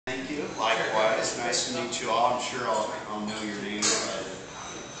Likewise, nice to meet you all. I'm sure I'll know your names by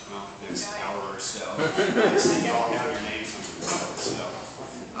the next hour or so. Nice that you all have your names on the wall.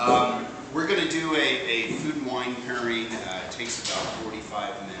 So, we're going to do a food and wine pairing. It takes about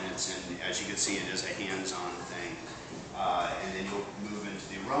 45 minutes, and as you can see, it is a hands-on thing. And then you'll move into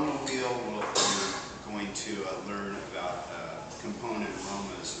the aroma wheel. We're going to learn about component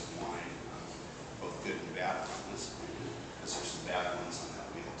aromas of wine, both good and bad aromas, because there's some bad ones on that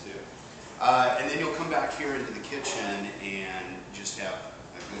wheel too. And then you'll come back here into the kitchen and just have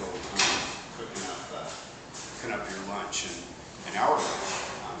a good old time cooking up your lunch and our lunch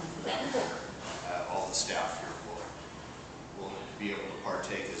for that matter. All the staff here will be able to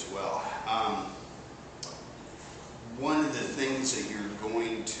partake as well. One of the things that you're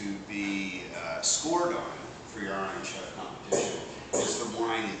going to be scored on for your Iron Chef competition is the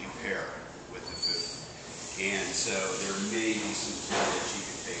wine that you pair with the food. And so there may be some tidbits you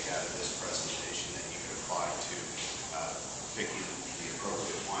can take out of this presentation that you could apply to picking the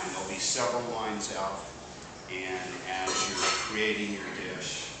appropriate wine. There'll be several wines out, and as you're creating your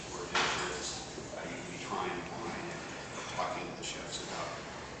dish or dishes, you can be trying wine and talking to the chefs about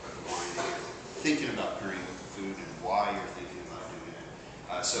the wine that you're thinking about pairing with the food and why you're thinking about doing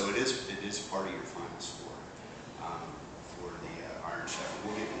it. So it is part of your final score for the Iron Chef.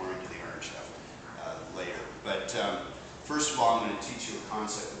 We'll get more into the Iron Chef later. But first of all, I'm going to teach you a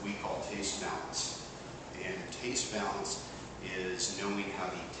concept that we call taste balance. And taste balance is knowing how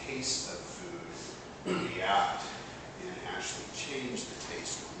the taste of food will react and actually change the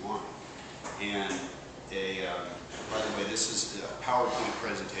taste of wine. And by the way, this is a PowerPoint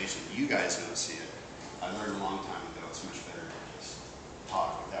presentation. You guys don't see it. I learned a long time ago it's much better to just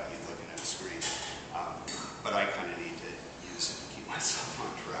talk without you looking at a screen. But I kind of need to use it to keep myself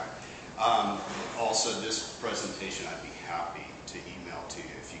on track. Also, this presentation I'd be happy to email to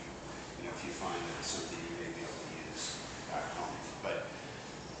you if you find that it's something you may be able to use back home. But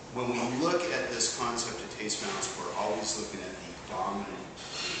when we look at this concept of taste balance, we're always looking at the dominant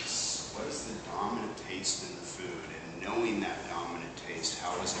taste. What is the dominant taste in the food? And knowing that dominant taste,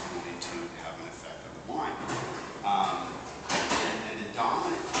 how is it going to have an effect on the wine? And the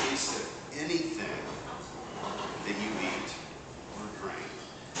dominant taste of anything that you eat or drink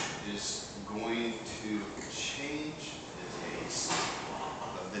is going to change the taste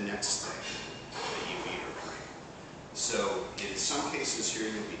of the next thing that you eat or drink. So in some cases here,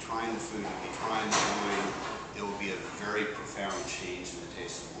 you'll be trying the food, you'll be trying the wine. It will be a very profound change in the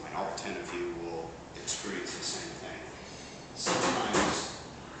taste of the wine. All 10 of you will experience the same thing. Sometimes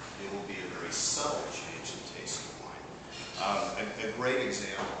it will be a very subtle change in the taste of the wine. A great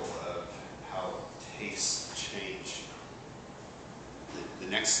example of how tastes change the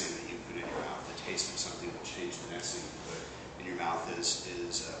next thing that you put in your mouth. The taste of something will change the next thing you put in your mouth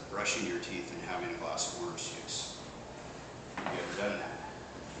is brushing your teeth and having a glass of orange juice. Have you ever done that?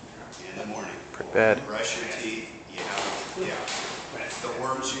 In the morning. Pretty bad. Brush your teeth, the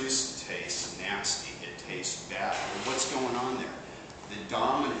orange juice tastes nasty. It tastes bad. But what's going on there? The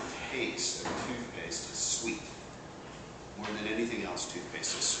dominant taste of toothpaste is sweet. More than anything else,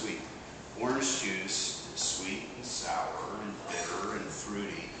 toothpaste is sweet. Orange juice is sweet and sour and bitter and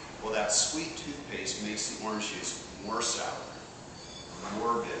fruity. Well, that sweet toothpaste makes the orange juice more sour,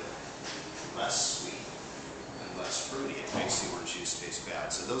 more bitter, less sweet, and less fruity. It makes the orange juice taste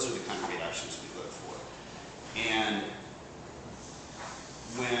bad. So those are the kind of reactions we look for. And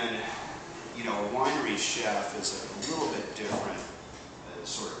when, a winery chef is a little bit different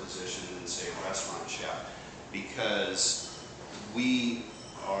sort of position than, say, a restaurant chef, because we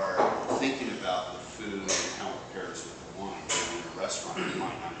are thinking about the food and how it pairs with the wine. In a restaurant, you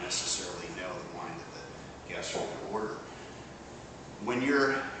might not necessarily know the wine that the guests are going to order. When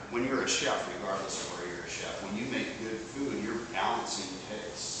you're a chef, regardless of where you're a chef, when you make good food, you're balancing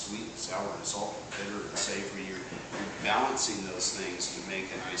tastes, sweet, sour, and salt, bitter, and savory. You're balancing those things to make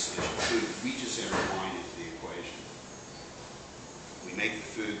a nice dish of food. We just enter wine into the equation. We make the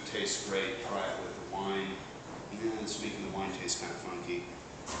food taste great, try it with the wine. It's making the wine taste kind of funky.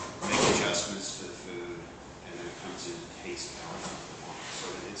 Make adjustments to the food, and then it comes in taste balance with the wine. So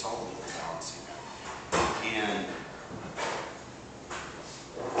it's all a little balancing act. And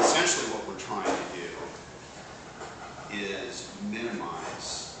essentially what we're trying to do is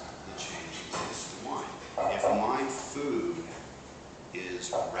minimize the change in taste of the wine. If my food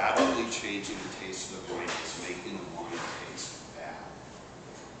is radically changing the taste of the wine, it's making the wine taste bad.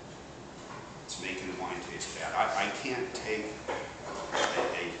 It's making the wine taste bad. I can't take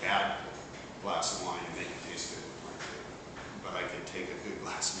a bad glass of wine and make it taste good with my food. But I can take a good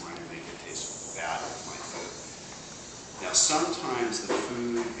glass of wine and make it taste bad with my food. Now sometimes the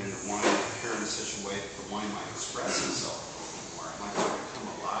food and the wine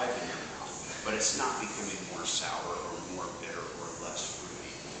but it's not becoming more sour or more bitter or less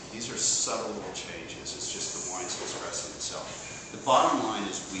fruity. These are subtle little changes. It's just the wine's expressing itself. The bottom line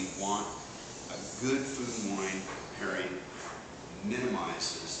is we want a good food and wine pairing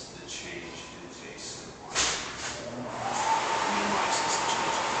minimizes the change in taste of the wine. Minimizes the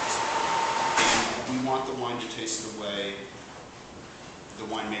change in taste of the wine. And we want the wine to taste the way the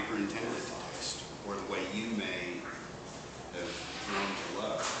winemaker intended it to taste, or the way you may have grown to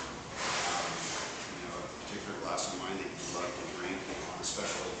love. A particular glass of wine that you love to drink on a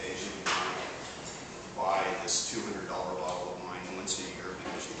special occasion. You might buy this $200 bottle of wine once a year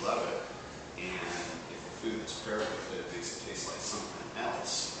because you love it, and if the food that's paired with it makes it taste like something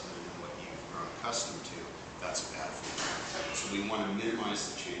else other than what you've grown accustomed to, that's bad for you. So we want to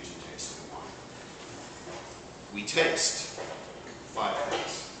minimize the change in taste of the wine. We taste 5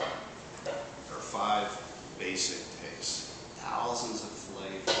 things. There are 5 basic tastes. Thousands of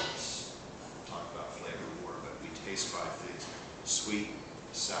flavors. We'll talk about flavor more, but we taste 5 things. Sweet,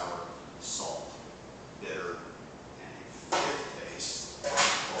 sour, salt, bitter, and a 5th taste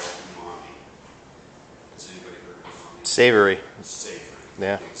called umami. Has anybody heard of umami? Savory. Savory.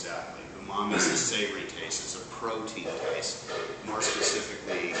 Yeah. Exactly. Umami is a savory taste. It's a protein taste. More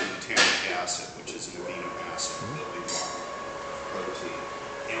specifically, glutamic acid, which is an amino acid building block of protein.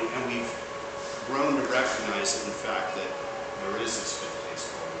 And we've grown to recognize that, in fact, that there is this 5th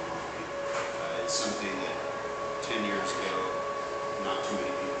taste called umami. It's something that 10 years ago, not too many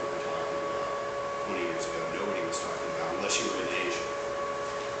people were talking about. 20 years ago, nobody was talking about, unless you were in Asia.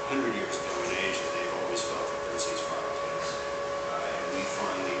 100 years ago in Asia, they've always felt that there's these 5 tastes. And we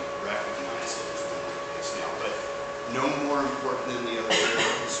finally recognize it as one of the tastes now. But no more important than the other.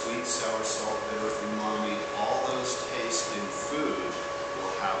 Sweet, sour, salt, bitter, umami, all those tastes in food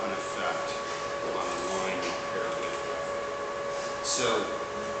will have an effect on the wine you pair with it. So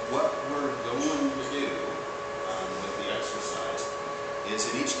what we're going to do with the exercise is,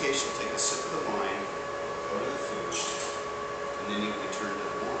 in each case, you'll take a sip of the wine, go to the food, and then you return to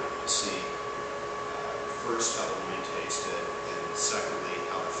the wine to see first how the wine tasted, and secondly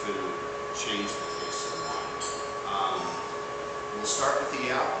how the food changed the taste of the wine. We'll start with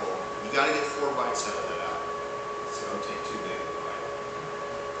the apple. You got to get 4 bites out of that apple, so don't take too big of a bite.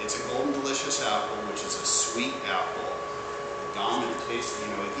 It's a golden delicious apple, which is a sweet apple. The dominant taste,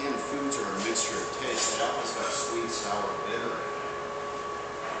 again, foods are a mixture of taste. That apple's got sweet, sour, bitter in it.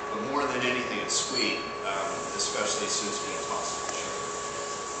 But more than anything, it's sweet, especially since we toss it in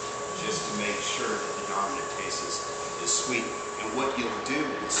sugar, just to make sure that the dominant taste is sweet. And what you'll do,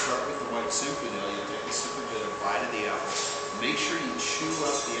 we'll start with the white Zinfandel. You'll take a sip of it, a bite of the apple. Make sure you chew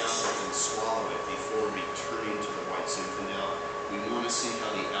up the apple and swallow it before returning to the white Zinfandel. We want to see how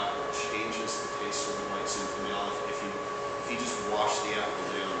the apple changes the taste of the white Zinfandel. If you just wash the apple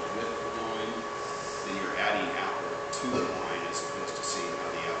down with the wine, then you're adding apple to the wine as opposed to seeing how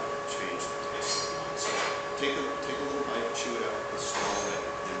the apple changed the taste of the wine. So take a little bite, chew it up, swallow it,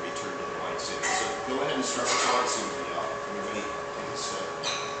 and return to the white Zinfandel. So go ahead and start with the white Zinfandel. Everybody take a sip.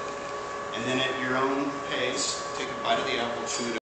 And then at your own pace, take a bite of the apple, chew it up.